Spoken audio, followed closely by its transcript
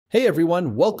Hey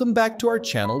everyone, welcome back to our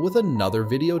channel with another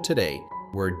video today.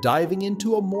 We're diving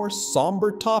into a more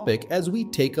somber topic as we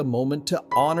take a moment to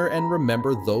honor and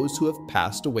remember those who have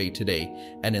passed away today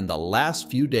and in the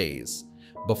last few days.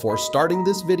 Before starting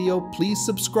this video, please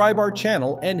subscribe our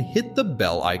channel and hit the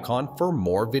bell icon for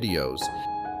more videos.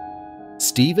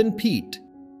 Stephen Peat.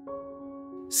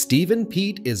 Stephen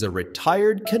Peat is a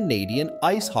retired Canadian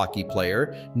ice hockey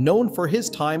player known for his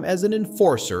time as an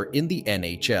enforcer in the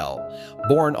NHL.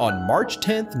 Born on March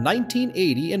 10,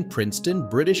 1980 in Princeton,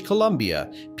 British Columbia,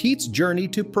 Peat's journey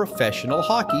to professional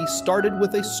hockey started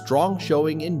with a strong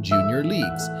showing in junior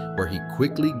leagues, where he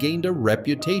quickly gained a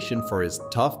reputation for his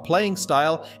tough playing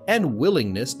style and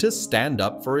willingness to stand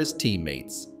up for his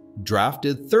teammates.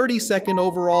 Drafted 32nd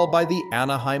overall by the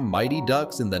Anaheim Mighty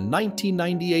Ducks in the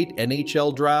 1998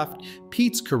 NHL Draft,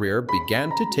 Peat's career began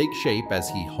to take shape as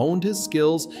he honed his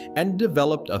skills and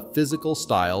developed a physical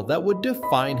style that would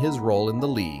define his role in the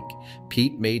league.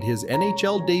 Peat made his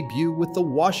NHL debut with the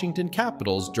Washington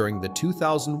Capitals during the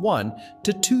 2001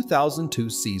 to 2002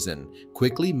 season,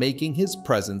 quickly making his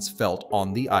presence felt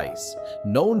on the ice.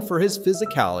 Known for his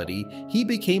physicality, he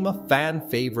became a fan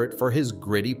favorite for his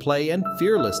gritty play and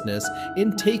fearlessness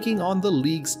in taking on the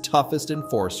league's toughest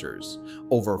enforcers.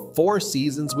 Over 4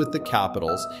 seasons with the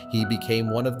Capitals, he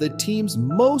became one of the team's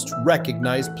most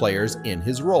recognized players in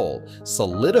his role,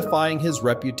 solidifying his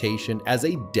reputation as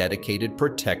a dedicated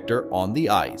protector on the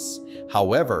ice.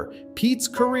 However, Peat's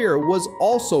career was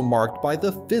also marked by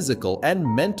the physical and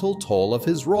mental toll of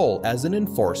his role as an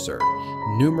enforcer.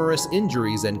 Numerous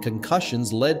injuries and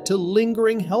concussions led to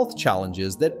lingering health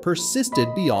challenges that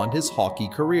persisted beyond his hockey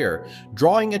career,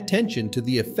 drawing attention to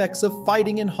the effects of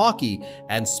fighting in hockey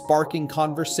and sparking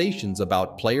conversations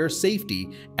about player safety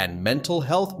and mental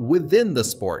health within the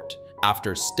sport.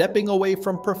 After stepping away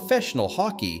from professional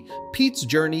hockey, Peat's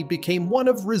journey became one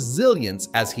of resilience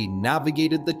as he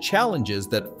navigated the challenges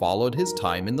that followed his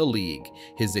time in the league.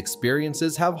 His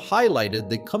experiences have highlighted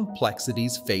the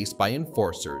complexities faced by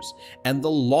enforcers and the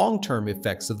long-term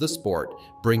effects of the sport,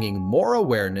 bringing more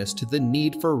awareness to the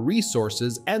need for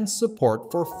resources and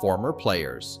support for former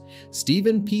players.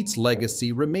 Stephen Peat's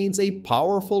legacy remains a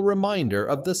powerful reminder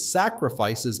of the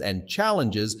sacrifices and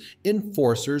challenges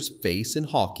enforcers face in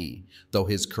hockey. Though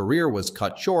his career was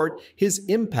cut short, his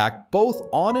impact both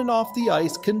on and off the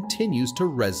ice continues to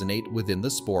resonate within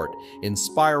the sport,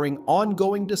 inspiring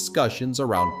ongoing discussions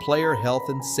around player health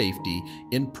and safety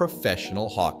in professional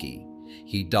hockey.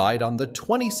 He died on the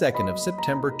 22nd of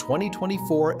September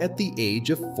 2024 at the age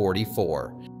of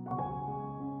 44.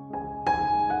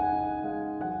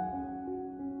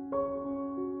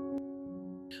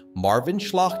 Marvin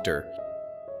Schlachter.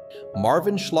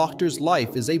 Marvin Schlachter's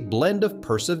life is a blend of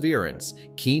perseverance,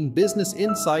 keen business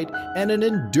insight, and an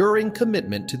enduring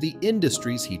commitment to the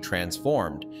industries he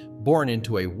transformed. Born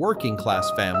into a working-class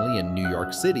family in New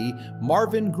York City,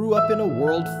 Marvin grew up in a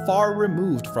world far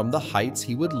removed from the heights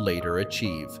he would later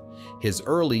achieve. His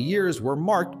early years were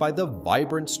marked by the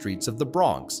vibrant streets of the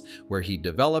Bronx, where he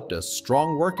developed a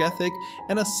strong work ethic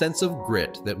and a sense of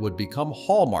grit that would become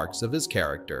hallmarks of his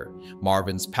character.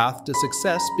 Marvin's path to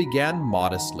success began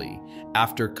modestly.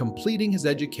 After completing his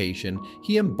education,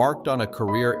 he embarked on a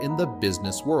career in the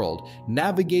business world,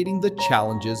 navigating the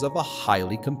challenges of a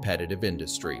highly competitive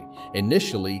industry.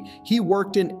 Initially, he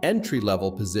worked in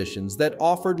entry-level positions that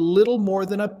offered little more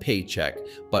than a paycheck,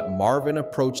 but Marvin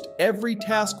approached every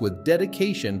task with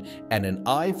dedication and an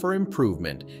eye for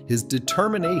improvement. His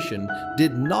determination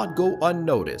did not go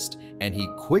unnoticed, and he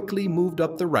quickly moved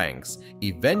up the ranks,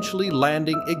 eventually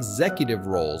landing executive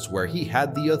roles where he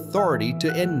had the authority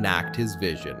to enact his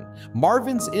vision.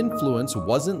 Marvin's influence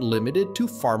wasn't limited to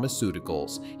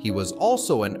pharmaceuticals. He was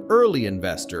also an early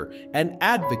investor and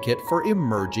advocate for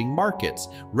emerging markets,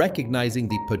 recognizing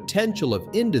the potential of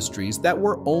industries that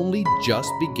were only just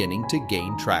beginning to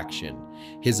gain traction.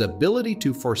 His ability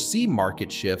to foresee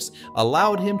market shifts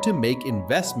allowed him to make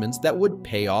investments that would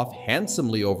pay off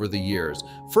handsomely over the years,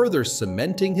 further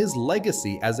cementing his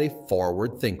legacy as a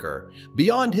forward thinker.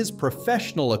 Beyond his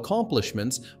professional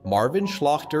accomplishments, Marvin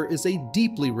Schlachter is a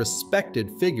deeply respected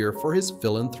figure for his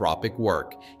philanthropic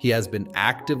work. He has been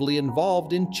actively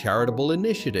involved in charitable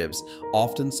initiatives,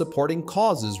 often supporting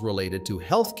causes related to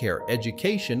healthcare,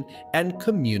 education, and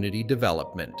community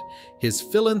development. His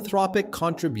philanthropic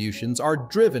contributions are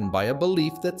driven by a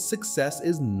belief that success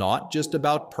is not just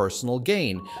about personal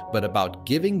gain, but about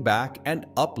giving back and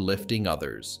uplifting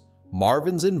others.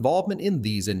 Marvin's involvement in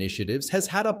these initiatives has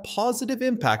had a positive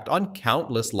impact on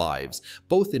countless lives,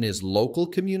 both in his local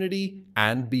community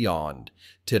and beyond.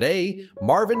 Today,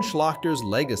 Marvin Schlachter's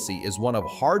legacy is one of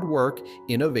hard work,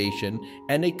 innovation,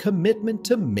 and a commitment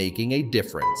to making a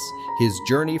difference. His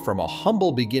journey from a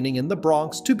humble beginning in the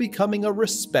Bronx to becoming a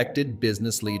respected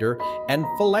business leader and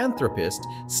philanthropist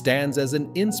stands as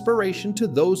an inspiration to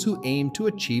those who aim to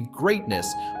achieve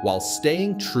greatness while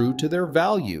staying true to their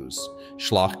values.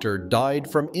 Schlachter died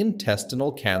from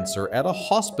intestinal cancer at a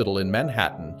hospital in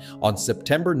Manhattan on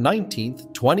September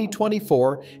 19,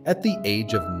 2024, at the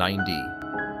age of 90.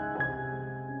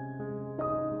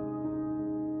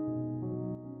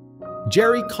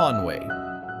 Jerry Conway.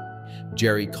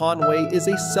 Jerry Conway is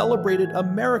a celebrated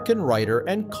American writer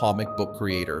and comic book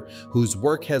creator whose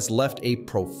work has left a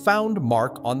profound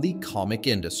mark on the comic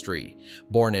industry.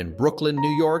 Born in Brooklyn,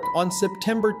 New York on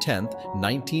September 10,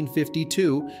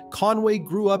 1952, Conway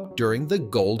grew up during the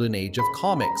golden age of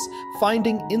comics,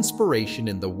 finding inspiration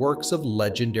in the works of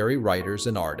legendary writers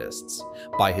and artists.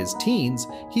 By his teens,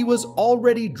 he was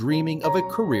already dreaming of a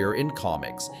career in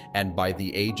comics, and by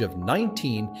the age of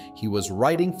 19, he was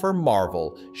writing for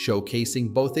Marvel, showcasing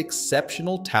both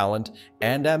exceptional talent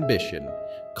and ambition.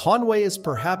 Conway is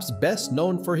perhaps best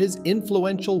known for his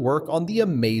influential work on The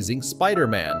Amazing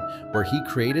Spider-Man, where he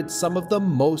created some of the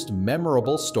most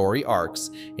memorable story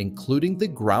arcs, including the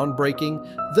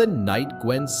groundbreaking The Night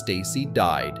Gwen Stacy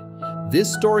Died.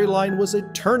 This storyline was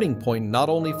a turning point not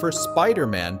only for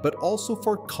Spider-Man but also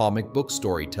for comic book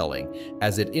storytelling,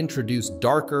 as it introduced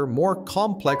darker, more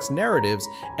complex narratives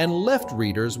and left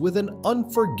readers with an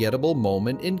unforgettable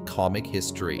moment in comic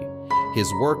history. His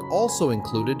work also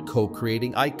included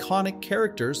co-creating iconic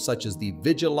characters such as the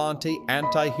vigilante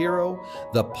anti-hero,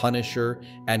 the Punisher,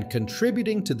 and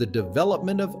contributing to the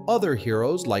development of other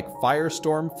heroes like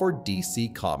Firestorm for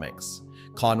DC Comics.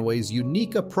 Conway's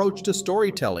unique approach to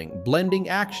storytelling, blending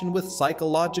action with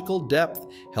psychological depth,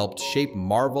 helped shape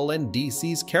Marvel and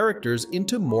DC's characters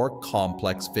into more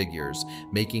complex figures,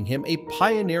 making him a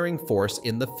pioneering force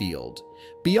in the field.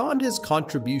 Beyond his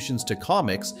contributions to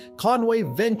comics, Conway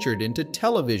ventured into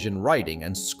television writing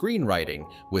and screenwriting,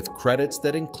 with credits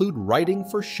that include writing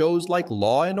for shows like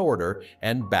Law & Order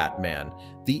and Batman,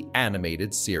 the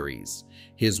animated series.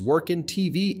 His work in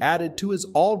TV added to his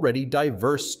already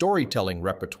diverse storytelling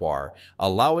repertoire,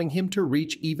 allowing him to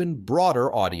reach even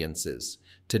broader audiences.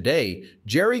 Today,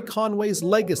 Jerry Conway's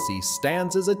legacy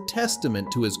stands as a testament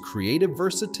to his creative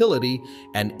versatility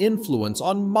and influence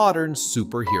on modern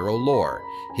superhero lore.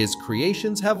 His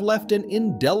creations have left an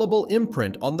indelible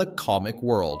imprint on the comic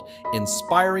world,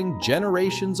 inspiring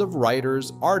generations of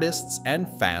writers, artists, and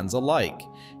fans alike.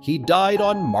 He died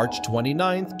on March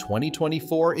 29,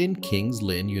 2024 in Kings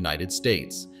Lynn, United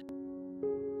States.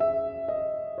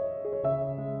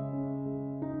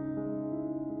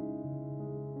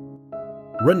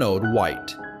 Renaud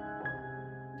White.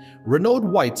 Renaud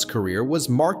White's career was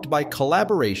marked by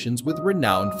collaborations with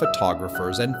renowned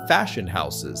photographers and fashion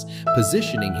houses,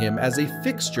 positioning him as a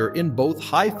fixture in both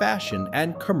high fashion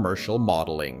and commercial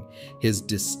modeling. His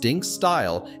distinct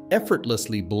style,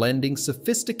 effortlessly blending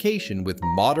sophistication with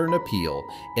modern appeal,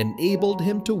 enabled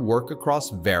him to work across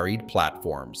varied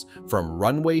platforms, from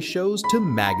runway shows to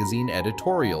magazine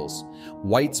editorials.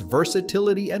 White's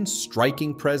versatility and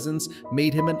striking presence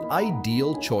made him an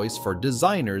ideal choice for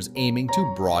designers aiming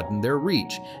to broaden their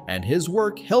reach, and his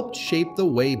work helped shape the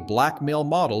way black male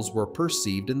models were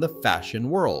perceived in the fashion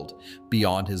world.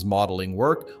 Beyond his modeling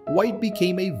work, White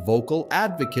became a vocal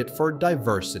advocate for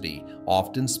diversity,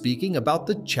 often speaking about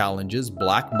the challenges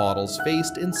black models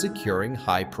faced in securing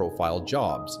high-profile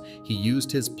jobs. He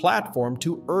used his platform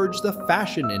to urge the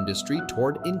fashion industry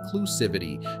toward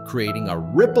inclusivity, creating a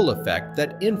ripple effect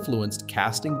that influenced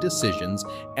casting decisions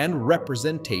and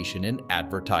representation in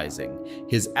advertising.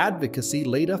 His advocacy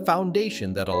laid a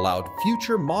foundation that allowed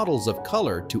future models of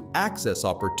color to access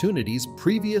opportunities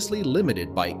previously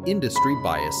limited by industry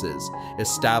biases,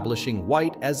 establishing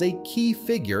White as a key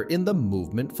figure in the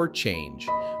movement for change.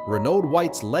 Renaud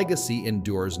White's legacy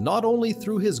endures not only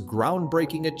through his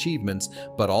groundbreaking achievements,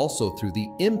 but also through the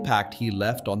impact he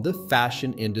left on the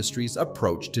fashion industry's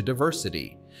approach to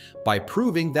diversity. By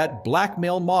proving that black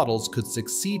male models could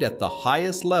succeed at the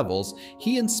highest levels,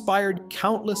 he inspired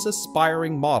countless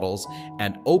aspiring models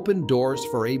and opened doors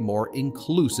for a more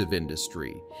inclusive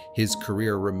industry. His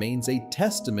career remains a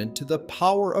testament to the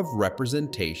power of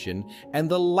representation and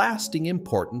the lasting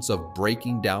importance of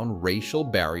breaking down racial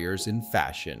barriers in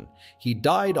fashion. He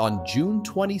died on June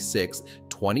 26,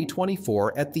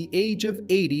 2024 at the age of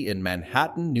 80 in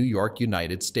Manhattan, New York,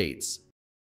 United States.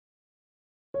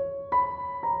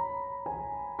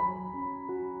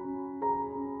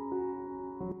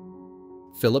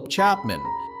 Philip Chapman.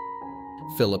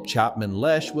 Philip Chapman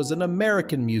Lesh was an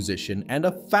American musician and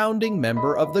a founding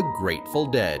member of the Grateful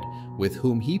Dead, with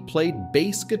whom he played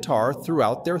bass guitar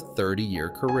throughout their 30-year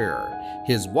career.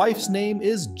 His wife's name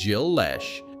is Jill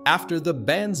Lesh. After the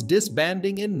band's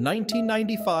disbanding in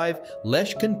 1995,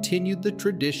 Lesh continued the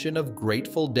tradition of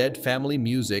Grateful Dead family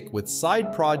music with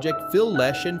side project Phil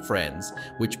Lesh and Friends,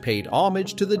 which paid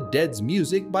homage to the Dead's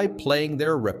music by playing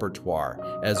their repertoire,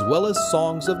 as well as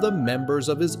songs of the members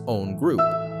of his own group.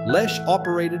 Lesh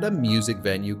operated a music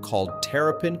venue called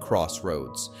Terrapin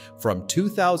Crossroads. From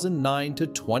 2009 to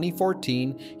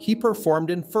 2014, he performed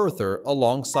in Further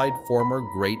alongside former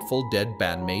Grateful Dead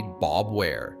bandmate Bob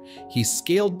Ware. He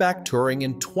scaled back touring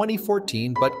in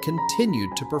 2014 but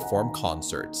continued to perform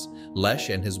concerts. Lesh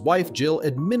and his wife Jill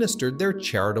administered their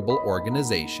charitable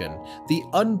organization, the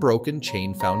Unbroken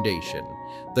Chain Foundation.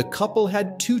 The couple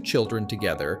had 2 children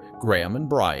together, Graham and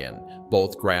Brian.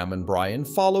 Both Graham and Brian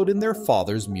followed in their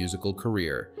father's musical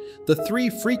career. The 3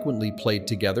 frequently played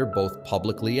together both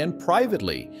publicly and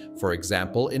privately, for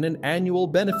example in an annual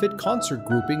benefit concert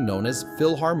grouping known as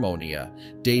Philharmonia,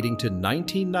 dating to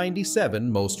 1997,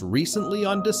 most recently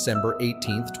on December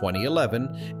 18,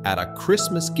 2011, at a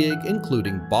Christmas gig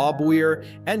including Bob Weir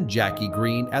and Jackie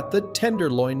Green at the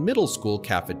Tenderloin Middle School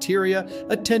cafeteria,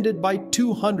 attended by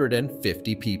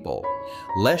 250 people.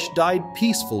 Lesh died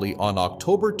peacefully on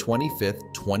October 25,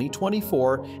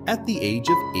 2024, at the age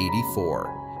of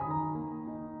 84.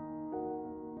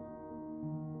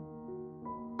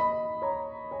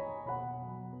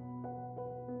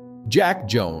 Jack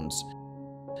Jones.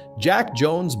 Jack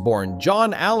Jones, born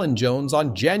John Allen Jones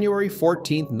on January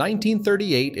 14,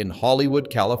 1938 in Hollywood,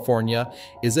 California,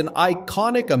 is an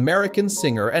iconic American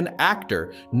singer and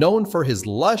actor known for his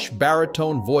lush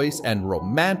baritone voice and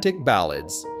romantic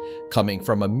ballads. Coming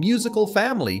from a musical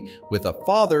family with a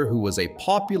father who was a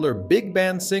popular big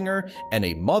band singer and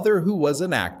a mother who was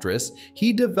an actress,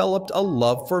 he developed a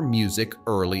love for music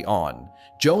early on.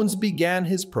 Jones began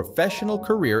his professional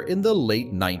career in the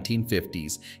late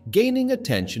 1950s, gaining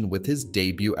attention with his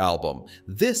debut album,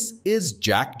 This Is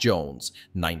Jack Jones,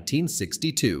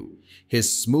 1962.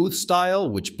 His smooth style,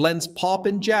 which blends pop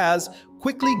and jazz,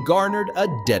 quickly garnered a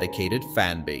dedicated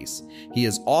fan base. He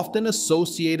is often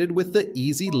associated with the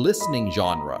easy listening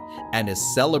genre and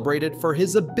is celebrated for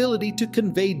his ability to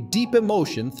convey deep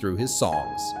emotion through his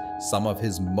songs. Some of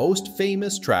his most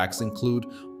famous tracks include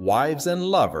Wives and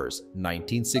Lovers,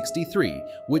 1963,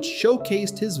 which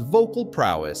showcased his vocal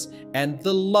prowess, and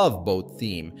The Love Boat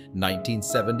Theme,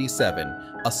 1977,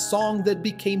 a song that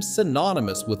became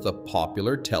synonymous with the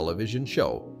popular television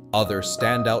show. Other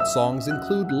standout songs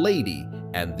include Lady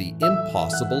and The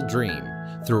Impossible Dream.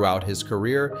 Throughout his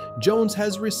career, Jones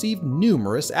has received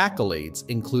numerous accolades,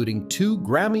 including 2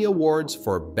 Grammy Awards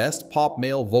for Best Pop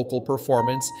Male Vocal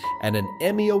Performance and an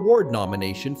Emmy Award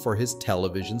nomination for his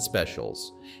television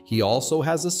specials. He also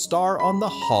has a star on the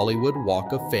Hollywood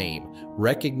Walk of Fame,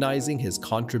 recognizing his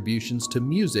contributions to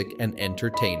music and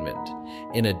entertainment.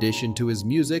 In addition to his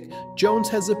music, Jones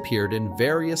has appeared in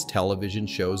various television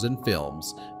shows and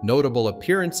films. Notable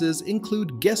appearances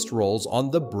include guest roles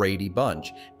on The Brady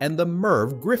Bunch and The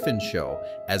Merv Griffin Show,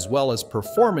 as well as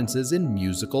performances in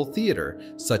musical theater,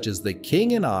 such as The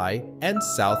King and I and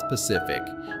South Pacific.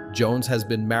 Jones has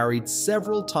been married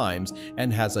several times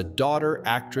and has a daughter,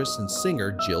 actress and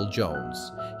singer Jill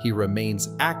Jones. He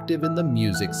remains active in the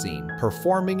music scene,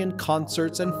 performing in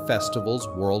concerts and festivals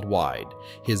worldwide.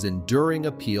 His enduring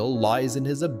appeal lies in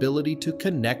his ability to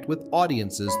connect with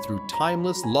audiences through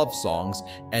timeless love songs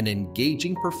and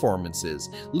engaging performances,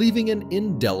 leaving an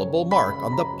indelible mark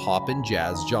on the pop and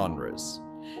jazz genres.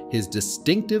 His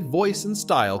distinctive voice and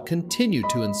style continue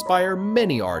to inspire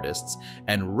many artists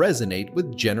and resonate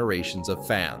with generations of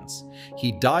fans.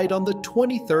 He died on the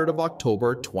 23rd of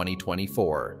October,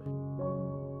 2024.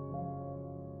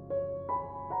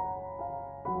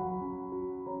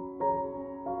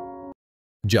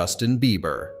 Justin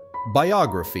Bieber.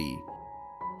 Biography.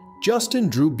 Justin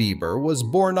Drew Bieber was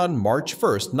born on March 1,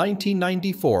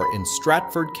 1994 in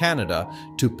Stratford, Canada,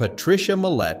 to Patricia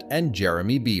Millette and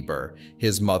Jeremy Bieber.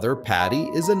 His mother, Patty,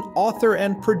 is an author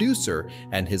and producer,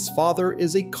 and his father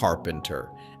is a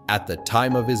carpenter. At the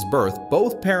time of his birth,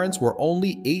 both parents were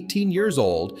only 18 years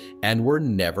old and were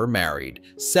never married,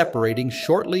 separating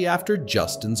shortly after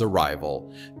Justin's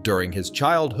arrival. During his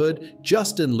childhood,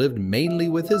 Justin lived mainly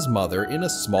with his mother in a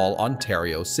small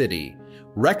Ontario city.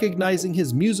 Recognizing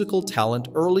his musical talent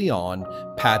early on,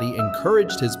 Patty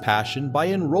encouraged his passion by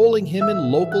enrolling him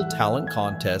in local talent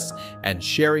contests and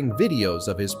sharing videos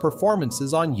of his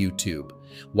performances on YouTube.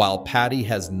 While Patty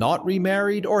has not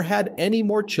remarried or had any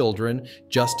more children,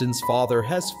 Justin's father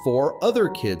has 4 other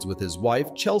kids with his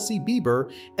wife Chelsea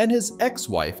Bieber and his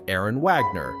ex-wife Erin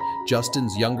Wagner.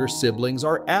 Justin's younger siblings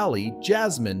are Allie,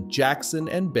 Jasmine, Jackson,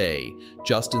 and Bay.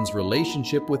 Justin's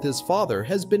relationship with his father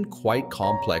has been quite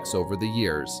complex over the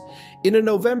years. In a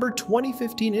November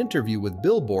 2015 interview with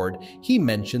Billboard, he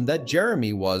mentioned that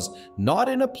Jeremy was not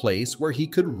in a place where he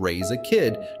could raise a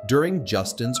kid during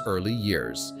Justin's early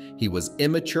years. He was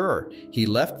immature. He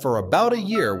left for about a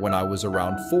year when I was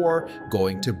around 4,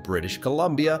 going to British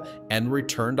Columbia, and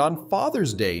returned on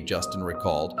Father's Day, Justin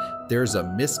recalled. There's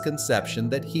a misconception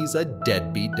that he's a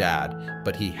deadbeat dad,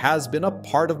 but he has been a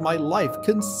part of my life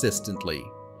consistently.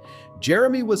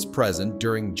 Jeremy was present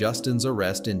during Justin's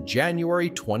arrest in January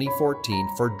 2014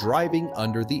 for driving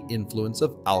under the influence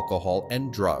of alcohol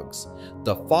and drugs.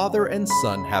 The father and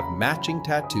son have matching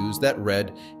tattoos that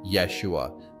read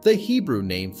Yeshua, the Hebrew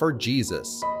name for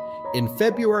Jesus. In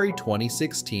February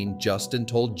 2016, Justin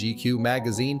told GQ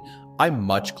magazine, "I'm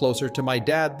much closer to my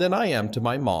dad than I am to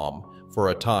my mom." For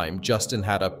a time, Justin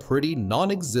had a pretty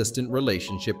non-existent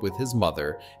relationship with his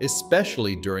mother,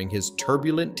 especially during his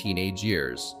turbulent teenage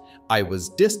years. "I was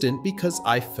distant because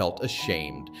I felt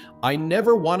ashamed. I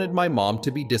never wanted my mom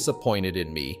to be disappointed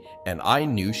in me, and I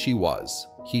knew she was,"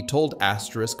 he told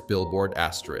Billboard.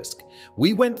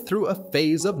 "We went through a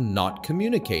phase of not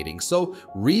communicating, so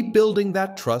rebuilding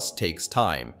that trust takes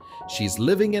time. She's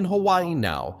living in Hawaii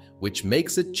now, which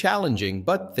makes it challenging,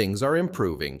 but things are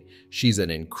improving. She's an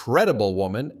incredible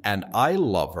woman, and I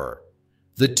love her."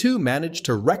 The two managed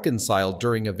to reconcile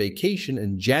during a vacation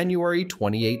in January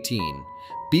 2018.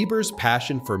 Bieber's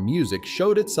passion for music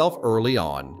showed itself early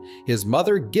on. His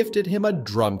mother gifted him a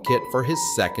drum kit for his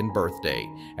 2nd birthday,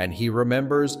 and he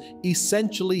remembers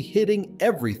essentially hitting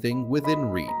everything within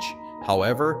reach.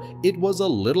 However, it was a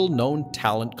little-known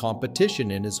talent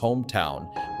competition in his hometown,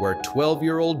 where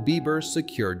 12-year-old Bieber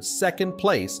secured 2nd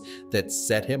place that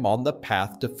set him on the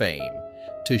path to fame.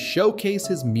 To showcase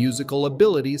his musical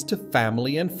abilities to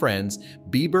family and friends,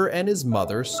 Bieber and his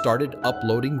mother started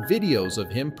uploading videos of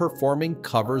him performing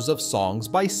covers of songs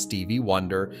by Stevie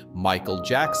Wonder, Michael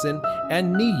Jackson,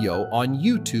 and Ne-Yo on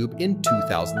YouTube in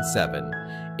 2007.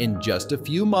 In just a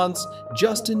few months,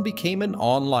 Justin became an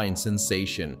online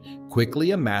sensation,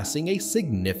 quickly amassing a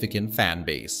significant fan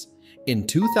base. In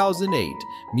 2008,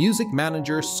 music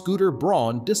manager Scooter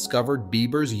Braun discovered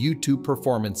Bieber's YouTube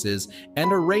performances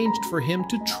and arranged for him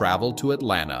to travel to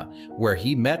Atlanta, where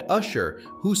he met Usher,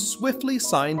 who swiftly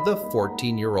signed the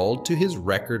 14-year-old to his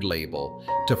record label.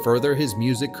 To further his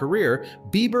music career,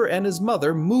 Bieber and his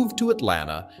mother moved to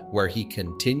Atlanta, where he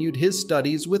continued his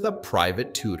studies with a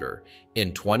private tutor.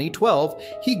 In 2012,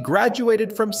 he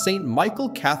graduated from St. Michael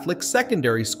Catholic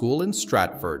Secondary School in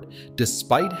Stratford,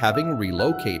 despite having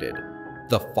relocated.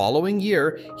 The following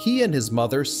year, he and his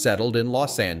mother settled in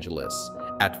Los Angeles.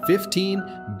 At 15,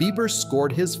 Bieber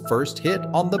scored his first hit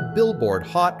on the Billboard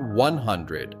Hot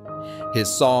 100. His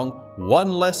song,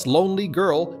 "One Less Lonely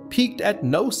Girl," peaked at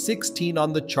No. 16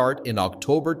 on the chart in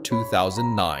October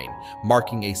 2009,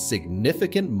 marking a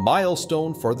significant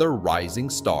milestone for the rising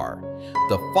star.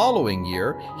 The following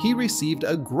year, he received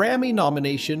a Grammy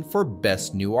nomination for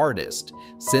Best New Artist.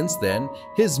 Since then,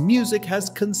 his music has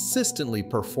consistently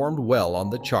performed well on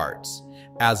the charts.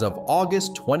 As of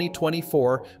August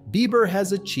 2024, Bieber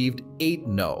has achieved 8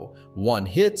 No. 1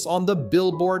 hits on the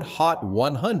Billboard Hot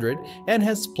 100 and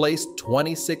has placed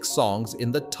 26 songs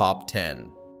in the top 10.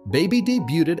 Baby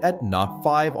debuted at No.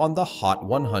 5 on the Hot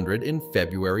 100 in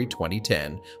February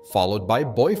 2010, followed by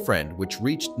Boyfriend, which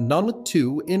reached No.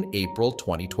 2 in April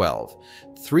 2012.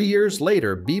 3 years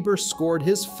later, Bieber scored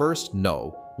his first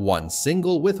No. 1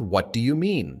 single with What Do You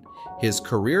Mean? His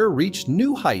career reached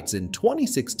new heights in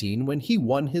 2016 when he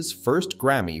won his first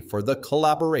Grammy for the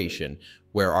collaboration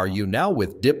Where Are You Now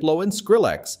with Diplo and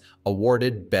Skrillex,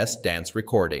 awarded Best Dance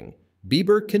Recording.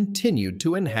 Bieber continued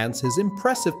to enhance his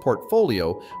impressive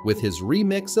portfolio with his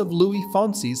remix of Luis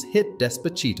Fonsi's hit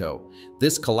Despacito.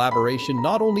 This collaboration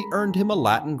not only earned him a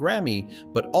Latin Grammy,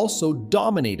 but also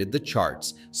dominated the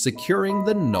charts, securing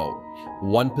the No.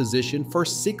 1 position for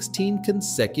 16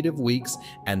 consecutive weeks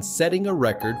and setting a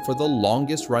record for the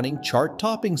longest-running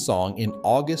chart-topping song in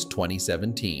August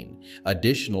 2017.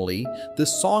 Additionally, the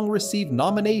song received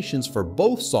nominations for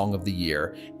both Song of the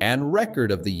Year and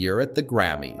Record of the Year at the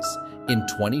Grammys. In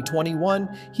 2021,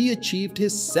 he achieved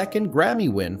his 2nd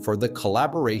Grammy win for the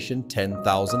collaboration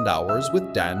 10,000 Hours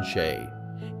with Dan Shay.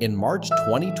 In March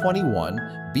 2021,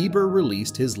 Bieber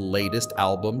released his latest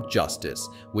album, Justice,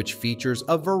 which features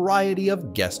a variety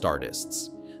of guest artists.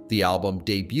 The album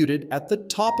debuted at the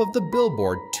top of the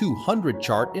Billboard 200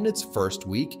 chart in its first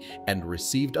week and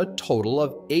received a total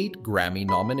of 8 Grammy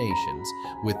nominations,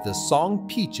 with the song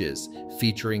Peaches,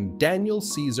 featuring Daniel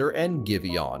Caesar and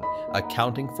Giveon,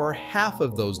 accounting for half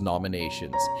of those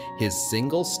nominations. His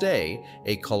single Stay,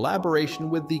 a collaboration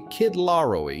with the Kid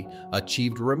Laroi,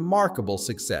 achieved remarkable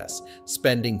success,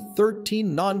 spending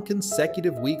 13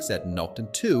 non-consecutive weeks at number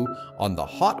 2 on the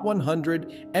Hot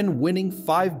 100 and winning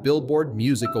 5 Billboard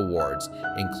Music Awards,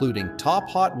 including Top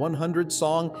Hot 100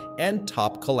 Song and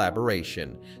Top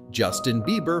Collaboration. Justin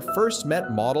Bieber first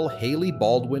met model Hailey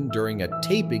Baldwin during a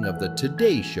taping of The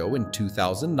Today Show in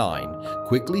 2009,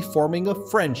 quickly forming a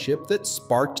friendship that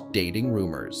sparked dating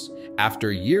rumors.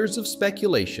 After years of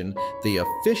speculation, they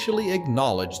officially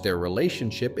acknowledged their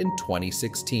relationship in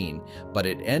 2016, but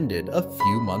it ended a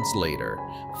few months later.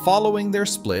 Following their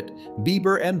split,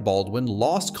 Bieber and Baldwin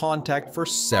lost contact for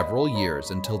several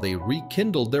years until they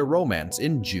rekindled their romance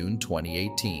in June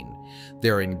 2018.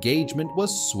 Their engagement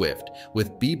was swift,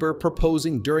 with Bieber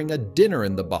proposing during a dinner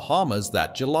in the Bahamas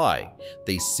that July.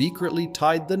 They secretly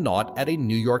tied the knot at a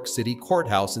New York City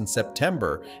courthouse in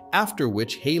September, after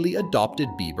which Hailey adopted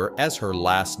Bieber as her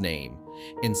last name.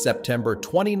 In September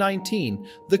 2019,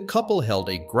 the couple held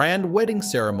a grand wedding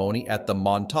ceremony at the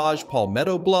Montage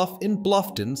Palmetto Bluff in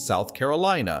Bluffton, South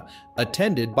Carolina,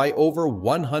 attended by over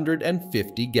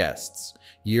 150 guests.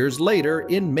 Years later,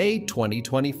 in May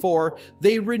 2024,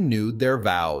 they renewed their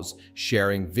vows,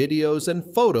 sharing videos and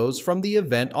photos from the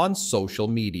event on social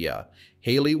media.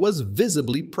 Hailey was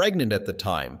visibly pregnant at the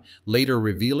time, later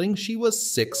revealing she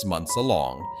was 6 months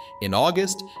along. In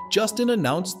August, Justin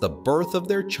announced the birth of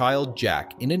their child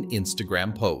Jack in an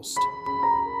Instagram post.